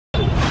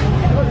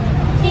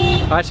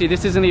Actually,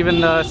 this isn't even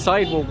the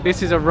sidewalk,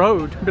 this is a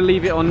road,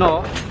 believe it or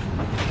not.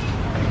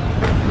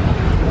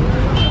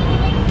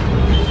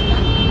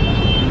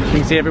 You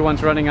can see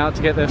everyone's running out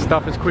to get their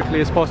stuff as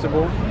quickly as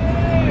possible.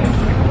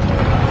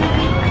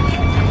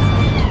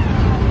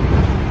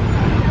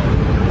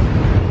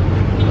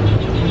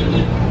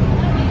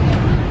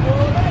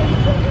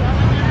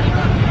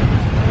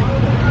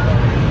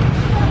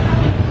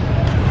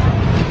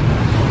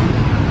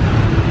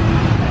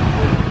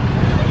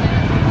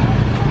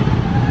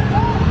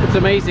 It's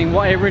amazing,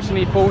 what I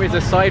originally thought is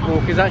a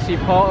sidewalk is actually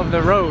part of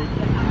the road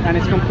and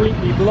it's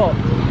completely blocked.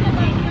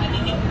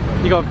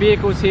 You've got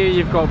vehicles here,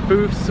 you've got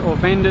booths or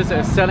vendors that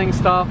are selling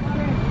stuff.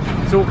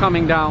 It's all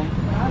coming down.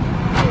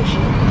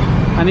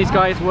 And these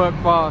guys work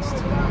fast.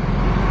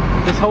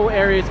 This whole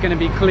area is going to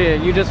be clear,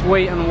 you just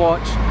wait and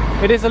watch.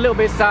 It is a little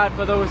bit sad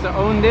for those that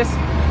own this,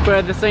 but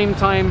at the same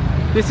time,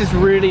 this is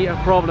really a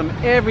problem.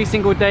 Every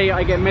single day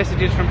I get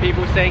messages from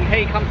people saying,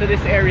 hey, come to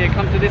this area,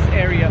 come to this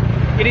area.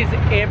 It is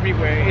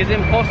everywhere. It's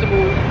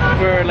impossible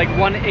for like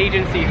one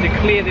agency to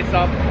clear this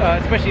up,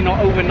 especially not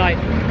overnight.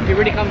 It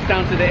really comes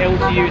down to the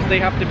LTUs. They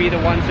have to be the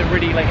ones that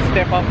really like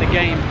step up the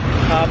game.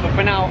 But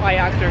for now,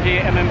 IACs are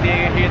here,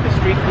 MMDA are here, the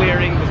street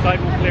clearing, the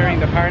sidewalk clearing,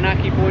 the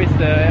Paranaki boys,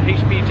 the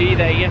HPG,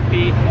 the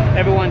AFP,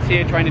 everyone's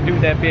here trying to do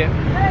their bit.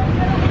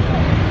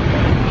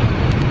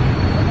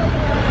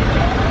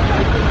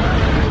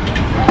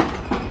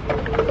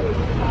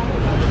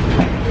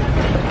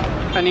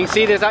 And you can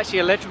see there's actually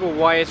electrical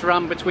wires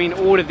run between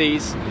all of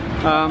these.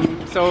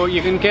 So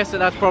you can guess that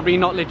that's probably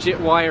not legit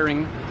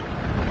wiring.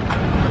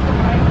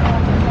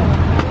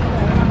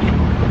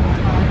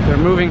 They're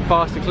moving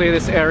fast to clear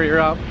this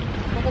area up.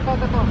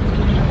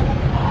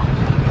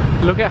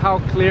 Look at how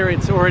clear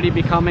it's already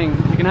becoming.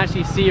 You can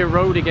actually see a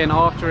road again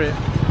after it.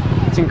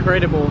 It's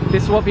incredible.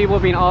 This is what people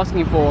have been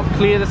asking for.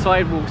 Clear the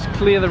sidewalks,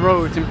 clear the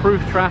roads,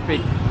 improve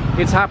traffic.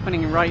 It's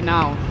happening right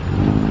now.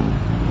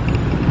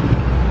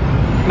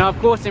 Now of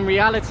course in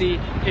reality,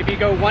 if you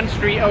go one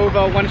street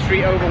over, one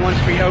street over, one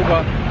street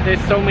over,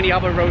 there's so many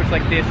other roads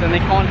like this and they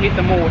can't hit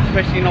them all,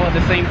 especially not at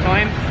the same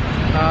time.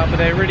 But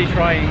they're really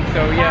trying,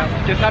 so yeah,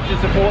 just have to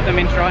support them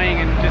in trying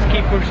and just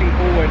keep pushing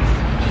forwards.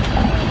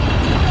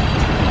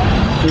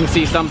 You can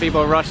see some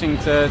people are rushing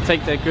to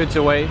take their goods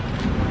away. You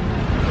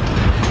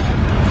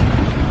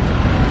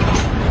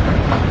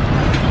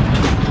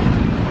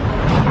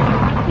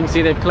can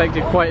see they've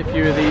collected quite a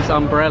few of these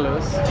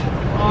umbrellas.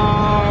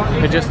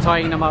 They're just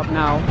tying them up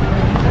now.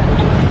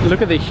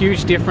 Look at the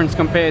huge difference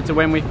compared to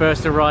when we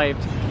first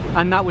arrived.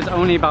 And that was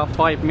only about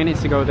 5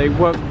 minutes ago. They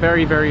work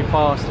very, very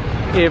fast.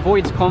 It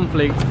avoids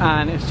conflict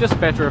and it's just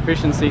better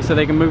efficiency so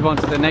they can move on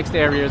to the next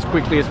area as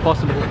quickly as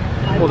possible.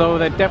 Although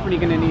they're definitely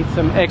going to need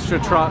some extra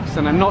trucks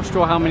and I'm not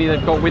sure how many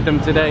they've got with them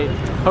today.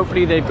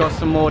 Hopefully they've got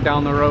some more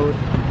down the road.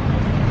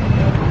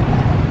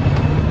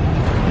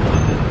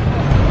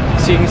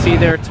 So you can see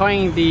they're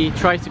tying the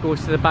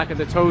tricycles to the back of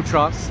the tow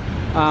trucks.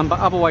 But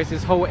otherwise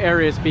this whole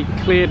area is being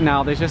cleared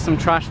now. There's just some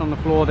trash on the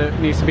floor that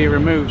needs to be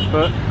removed,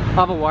 but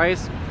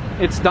otherwise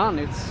it's done.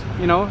 It's,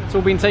 you know, it's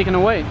all been taken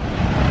away.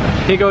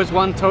 Here goes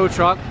one tow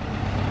truck,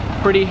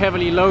 pretty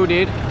heavily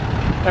loaded,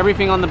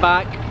 everything on the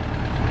back,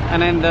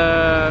 and then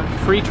the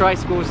 3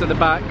 tricycles at the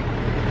back.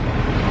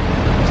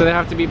 So they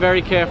have to be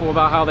very careful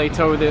about how they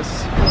tow this.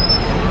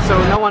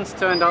 So no one's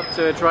turned up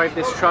to drive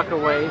this truck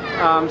away.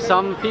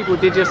 Some people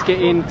did just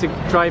get in to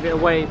drive it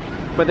away,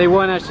 but they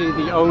weren't actually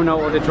the owner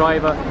or the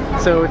driver,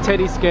 so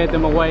Teddy scared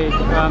them away.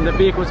 The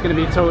vehicle's going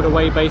to be towed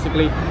away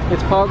basically.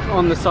 It's parked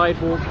on the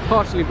sidewalk,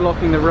 partially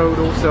blocking the road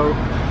also,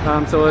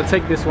 so they'll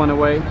take this one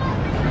away.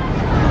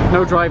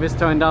 No drivers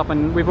turned up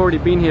and we've already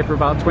been here for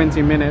about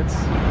 20 minutes.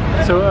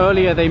 So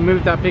earlier they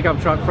moved that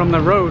pickup truck from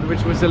the road,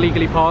 which was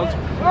illegally parked,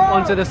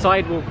 onto the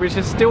sidewalk, which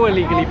is still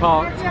illegally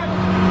parked.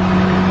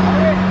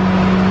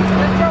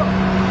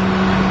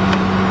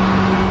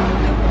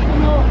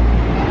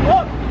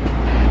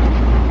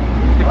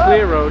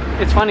 Clear road.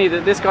 It's funny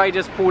that this guy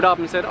just pulled up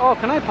and said, oh,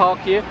 can I park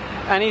here?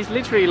 And he's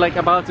literally like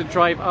about to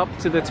drive up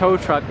to the tow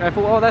truck. I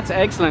thought, oh, that's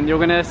excellent. You're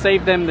gonna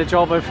save them the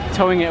job of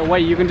towing it away.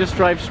 You can just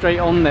drive straight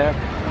on there.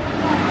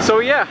 So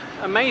yeah,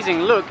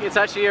 amazing. Look, it's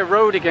actually a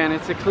road again.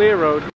 It's a clear road.